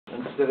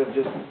instead of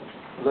just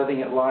letting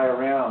it lie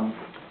around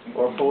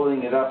or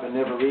folding it up and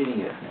never reading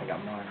it.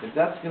 If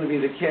that's going to be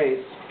the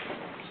case,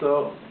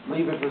 so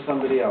leave it for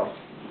somebody else.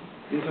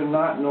 These are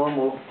not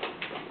normal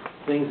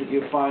things that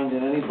you find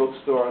in any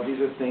bookstore. These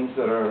are things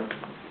that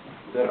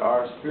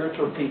are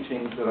spiritual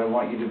teachings that I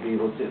want you to be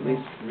able to at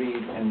least read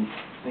and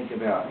think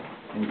about.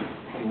 And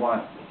if you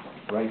want,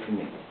 write to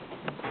me.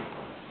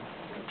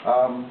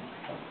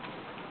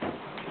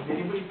 Is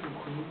anybody from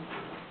Queens?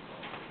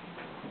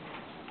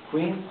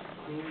 Queens?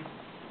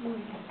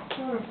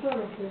 Sort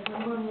of.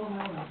 I'm going 1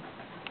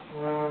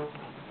 hour.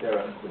 They're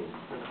out of Queens.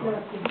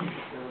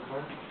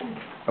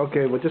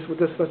 Okay, well,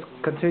 let's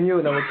continue,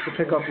 and then we'll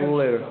pick up a little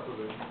later.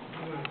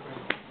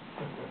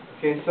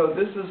 Okay, so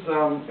this is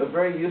a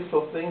very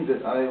useful thing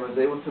that I was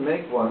able to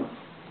make once.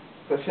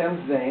 It's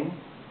Hashem's name.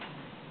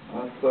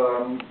 It's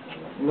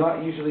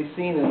not usually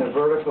seen in a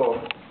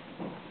vertical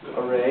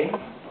array,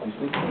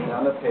 usually seen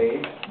on a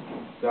page.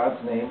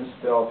 God's name is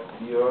spelled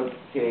Yod,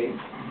 Kei,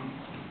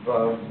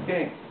 Vav,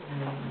 Kei.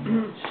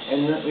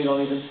 And then we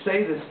don't even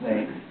say this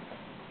name.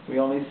 We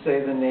only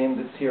say the name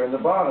that's here in the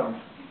bottom.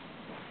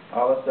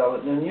 Aleph,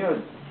 Dalet, Nun,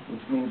 Yud,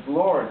 which means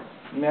Lord,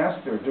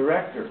 Master,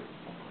 Director.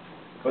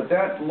 But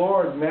that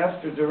Lord,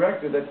 Master,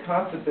 Director, that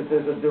concept that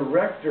there's a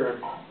director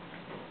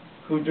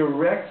who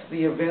directs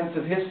the events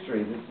of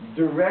history, that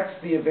directs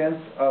the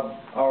events of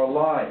our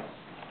lives,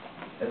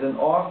 as an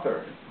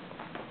author.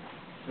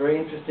 It's a very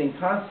interesting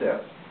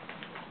concept.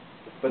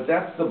 But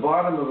that's the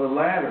bottom of a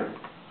ladder.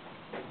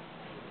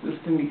 This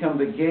can become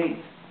the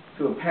gate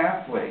to a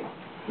pathway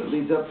that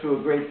leads up to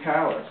a great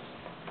palace.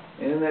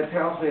 And in that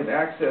palace we have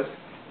access,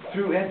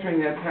 through entering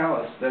that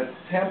palace, that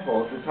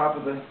temple at the top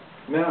of the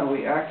mountain,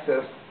 we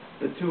access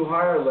the 2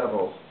 higher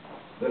levels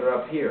that are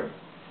up here.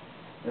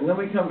 And then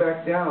we come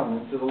back down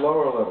into the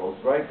lower levels,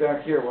 right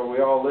back here where we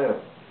all live.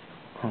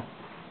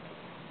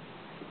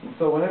 And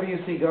so whenever you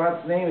see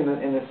God's name in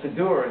the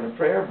Siddur, in the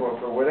prayer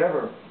book, or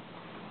whatever,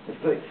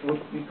 it's like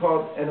what we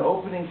call an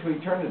opening to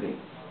eternity.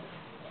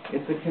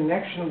 It's a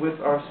connection with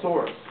our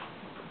source.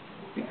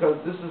 Because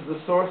this is the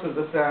source of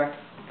the fact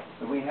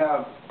that we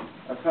have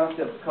a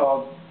concept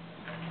called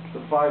the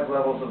 5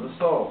 levels of the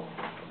soul.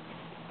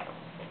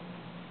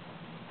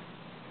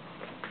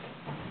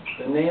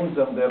 The names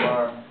of them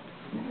are,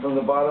 from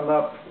the bottom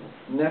up,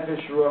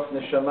 Nefesh, Ruach,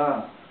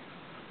 Neshama,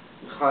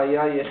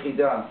 Chaya,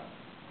 Yechidah.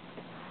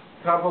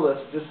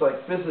 Kabbalists, just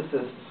like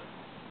physicists,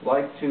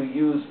 like to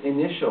use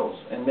initials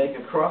and make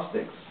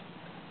acrostics.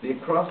 The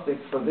acrostic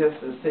for this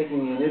is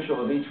taking the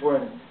initial of each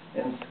word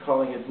and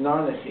calling it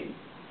Narnechi.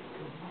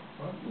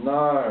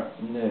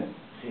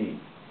 Narnechi.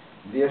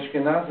 The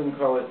Ashkenazim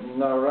call it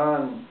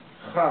Naran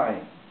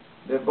Chai.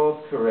 They're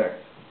both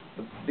correct.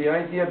 The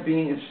idea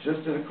being it's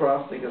just an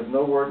acrostic, has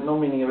no word, no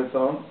meaning of its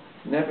own.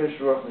 Nefesh,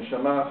 Ruach,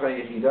 Neshama, Chai,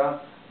 Yechidah.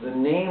 The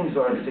names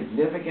are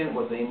significant,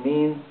 what they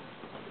mean.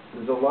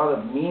 There's a lot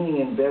of meaning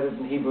embedded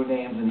in Hebrew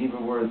names and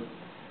Hebrew words.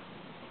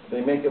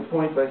 They make a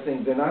point by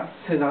saying they're not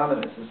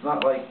synonymous. It's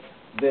not like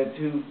they're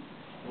 2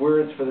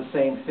 words for the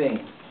same thing.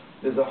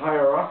 There's a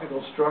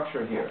hierarchical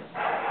structure here.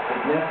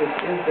 That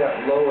nefesh is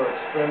that lower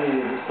extremity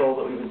of the soul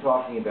that we've been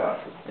talking about.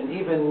 And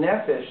even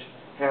nefesh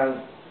has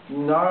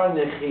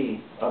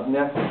nar-nechi of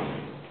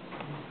nefesh.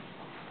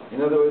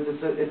 In other words,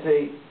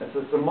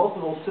 it's a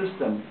multiple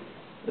system.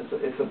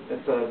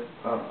 It's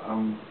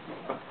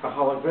a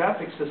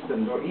holographic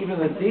system, or even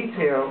the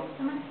detail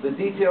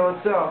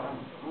itself.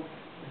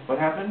 What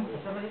happened?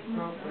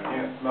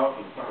 Yeah,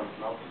 smoking.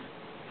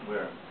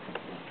 Where?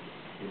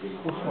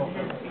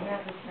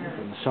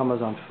 The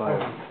summer's on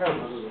fire.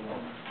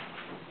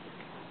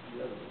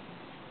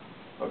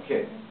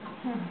 Okay.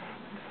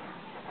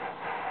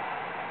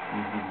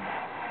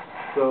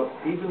 So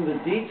even the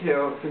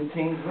detail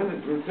contains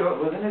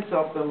within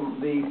itself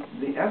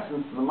the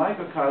essence, the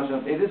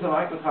microcosm. It is a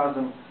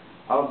microcosm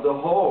of the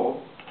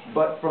whole,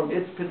 but from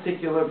its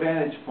particular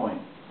vantage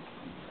point.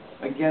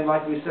 Again,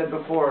 like we said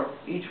before,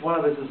 each one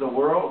of us is a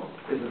world,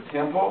 is a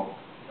temple,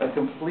 a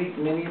complete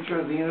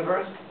miniature of the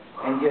universe,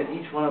 and yet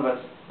each one of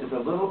us is a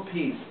little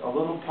piece, a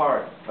little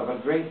part of a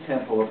great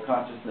temple of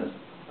consciousness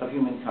of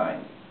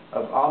humankind,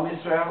 of Am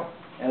Yisrael,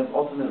 and of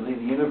ultimately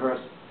the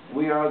universe.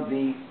 We are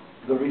the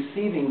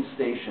receiving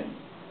station,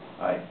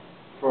 right,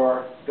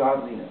 for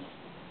godliness.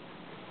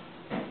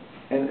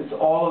 And it's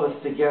all of us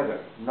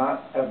together,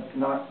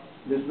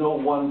 there's no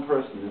one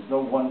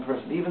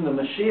person. Even the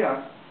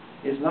Mashiach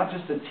is not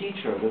just a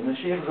teacher. The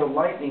Mashiach is a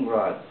lightning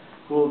rod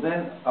who will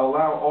then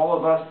allow all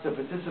of us to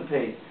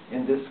participate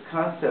in this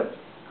concept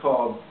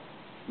called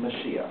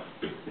Mashiach.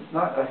 It's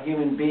not a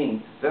human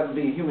being. That would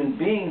be a human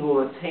being who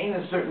will attain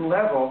a certain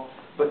level,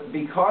 but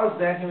because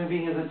that human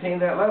being has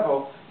attained that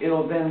level, it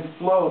will then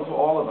flow to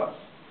all of us.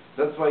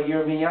 That's why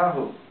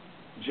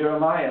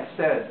Jeremiah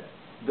said,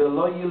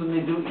 "V'lo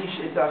yilmidu ish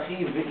et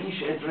achiv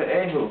ve'ish et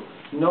re'ehu."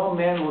 No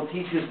man will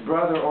teach his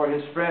brother or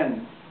his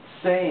friend,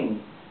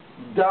 saying,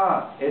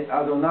 "Da et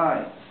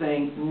Adonai,"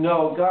 saying,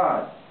 "Know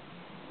God."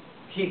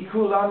 Ki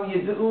kulam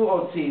yid'u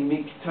oti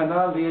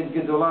miktanam v'ed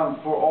gedolam,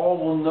 for all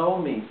will know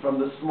me, from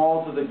the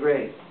small to the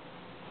great.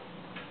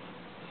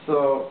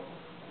 So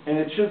And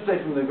it should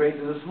say from the great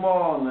to the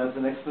small, and there's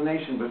an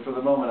explanation, but for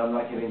the moment I'm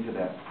not getting to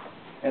that.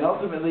 And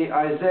ultimately,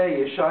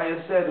 Isaiah,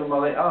 Yeshaya said,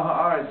 Umalei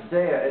ha'aretz dea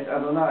et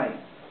Adonai,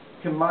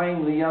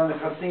 K'mayim liyam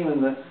nechasim,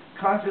 and the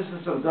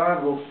consciousness of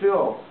God will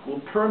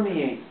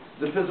permeate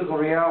the physical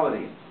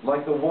reality,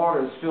 like the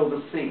waters fill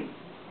the sea.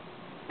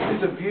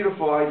 These are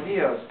beautiful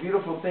ideas,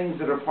 beautiful things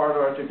that are part of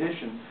our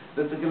tradition.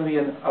 That there's going to be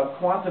a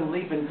quantum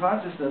leap in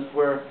consciousness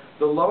where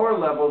the lower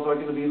levels are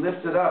going to be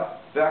lifted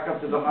up, back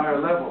up to the higher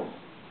levels.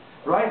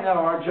 Right now,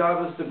 our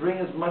job is to bring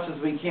as much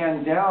as we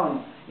can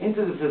down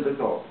into the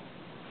physical.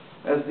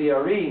 As the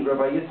Ari,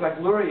 Rabbi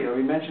Yitzhak Luria,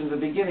 we mentioned in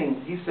the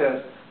beginning, he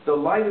says, the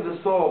light of the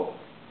soul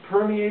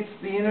permeates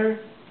the inner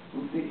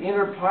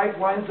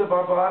pipelines of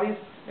our bodies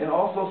and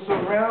also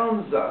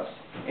surrounds us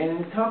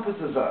and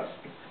encompasses us.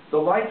 The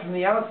light from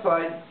the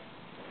outside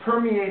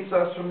permeates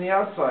us from the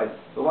outside.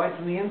 The light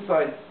from the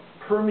inside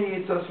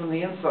permeates us from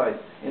the inside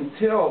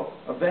until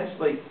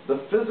eventually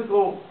the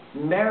physical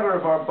matter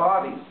of our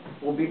bodies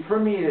will be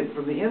permeated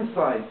from the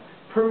inside,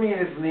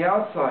 permeated from the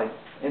outside,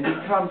 and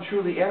become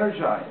truly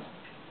energized.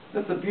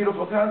 That's a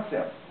beautiful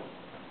concept,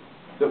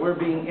 that we're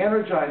being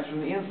energized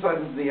from the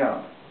inside into the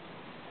out.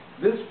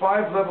 This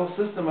 5-level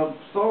system of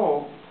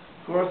soul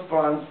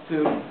corresponds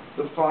to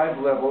the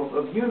 5 levels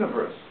of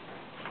universe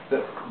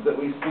that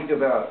we speak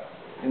about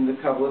in the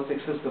Kabbalistic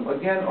system.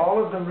 Again,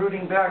 all of them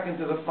rooting back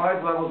into the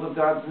 5 levels of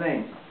God's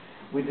name.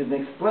 We didn't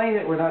explain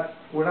it.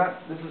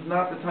 This is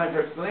not the time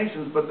for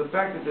explanations, but the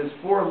fact that there's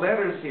 4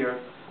 letters here,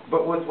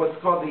 but with what's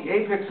called the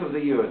apex of the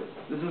Yud.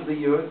 This is the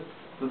Yud.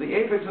 So the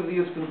apex of the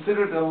Yud is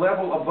considered a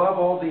level above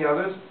all the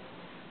others.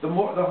 The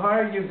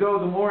higher you go,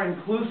 the more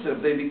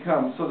inclusive they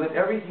become, so that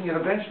everything that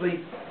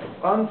eventually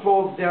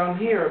unfolds down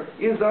here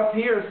is up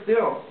here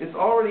still. It's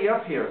already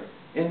up here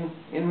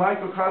in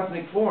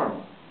microcosmic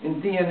form,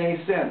 in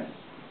DNA sense.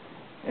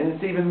 And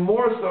it's even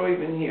more so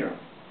even here.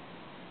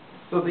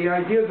 So the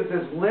idea that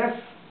there's less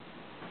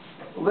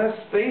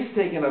space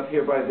taken up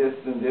here by this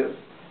than this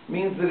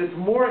means that it's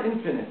more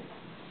infinite.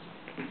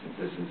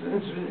 It's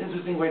an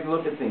interesting way to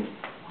look at things.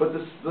 But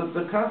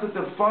the concept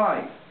of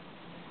 5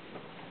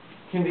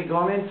 can be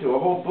gone into. A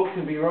whole book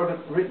can be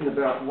written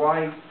about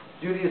why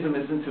Judaism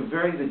is into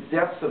the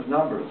depths of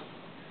numbers.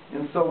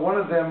 And so one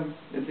of them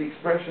is the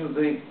expression of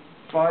the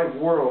 5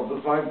 worlds,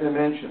 the 5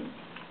 dimensions.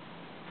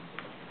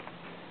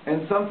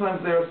 And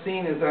sometimes they are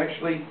seen as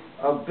actually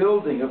a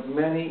building of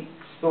many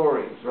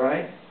stories,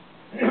 right?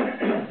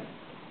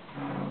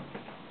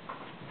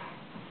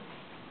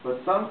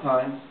 But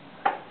sometimes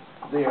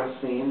they are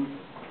seen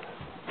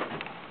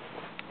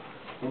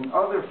in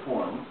other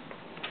forms,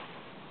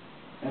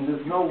 and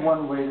there's no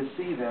one way to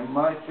see them.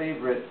 My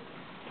favorite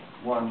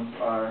ones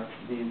are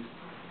these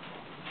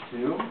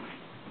 2.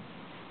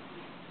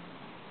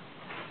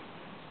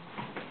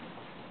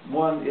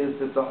 One is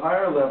that the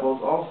higher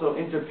levels also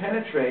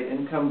interpenetrate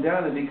and come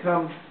down and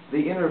become the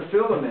inner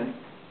filament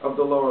of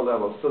the lower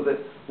levels, so that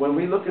when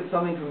we look at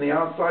something from the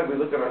outside, we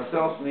look at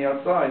ourselves from the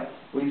outside,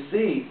 we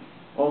see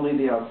only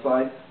the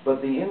outside,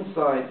 but the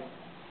inside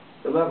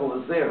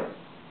level is there.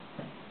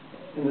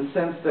 In the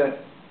sense that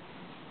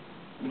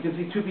you can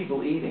see 2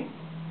 people eating,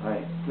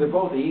 right? They're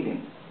both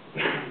eating,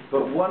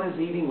 but one is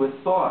eating with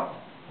thought,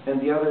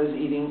 and the other is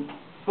eating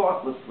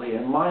thoughtlessly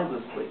and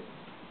mindlessly.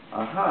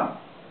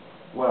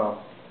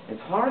 Well,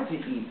 it's hard to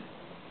eat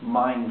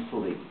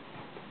mindfully.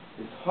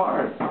 It's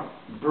hard.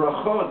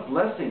 Brachot,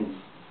 blessings,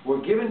 were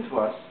given to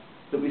us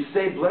that we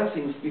say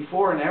blessings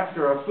before and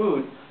after our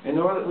food in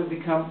order that we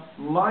become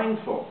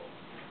mindful.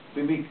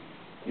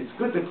 It's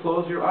good to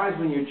close your eyes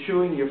when you're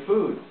chewing your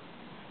food,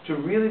 to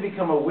really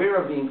become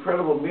aware of the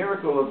incredible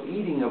miracle of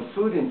eating, of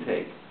food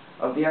intake,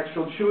 of the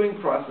actual chewing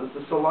process,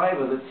 the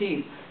saliva, the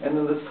teeth, and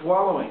then the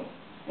swallowing.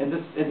 And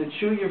to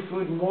chew your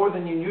food more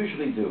than you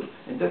usually do.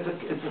 And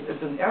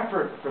it's an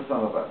effort for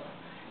some of us.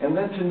 And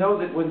then to know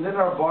that within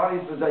our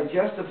bodies, the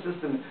digestive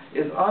system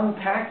is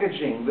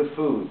unpackaging the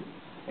food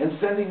and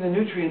sending the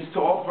nutrients to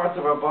all parts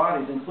of our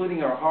bodies,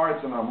 including our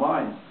hearts and our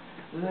minds.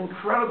 There's an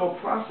incredible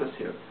process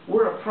here.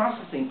 We're a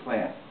processing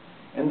plant.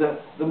 And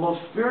the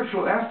most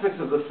spiritual aspects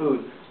of the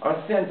food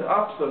are sent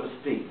up, so to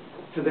speak,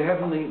 to the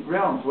heavenly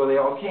realms where they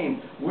all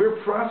came.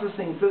 We're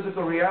processing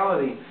physical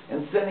reality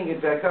and sending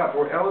it back up.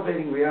 We're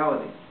elevating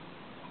reality.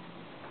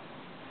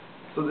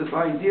 So this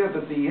idea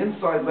that the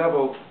inside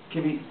level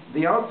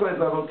the outside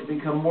level can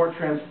become more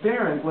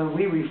transparent when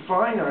we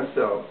refine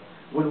ourselves,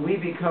 when we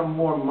become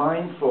more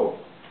mindful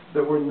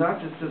that we're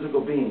not just physical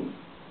beings,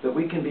 that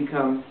we can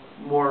become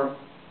more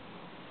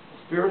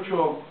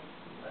spiritual,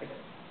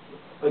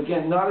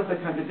 again, not as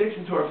a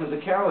contradiction to our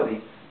physicality,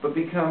 but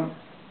become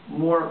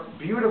more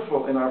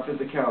beautiful in our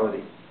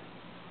physicality.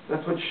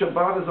 That's what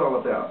Shabbat is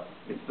all about.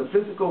 It's the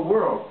physical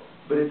world,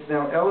 but it's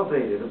now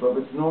elevated above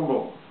its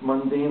normal,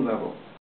 mundane level.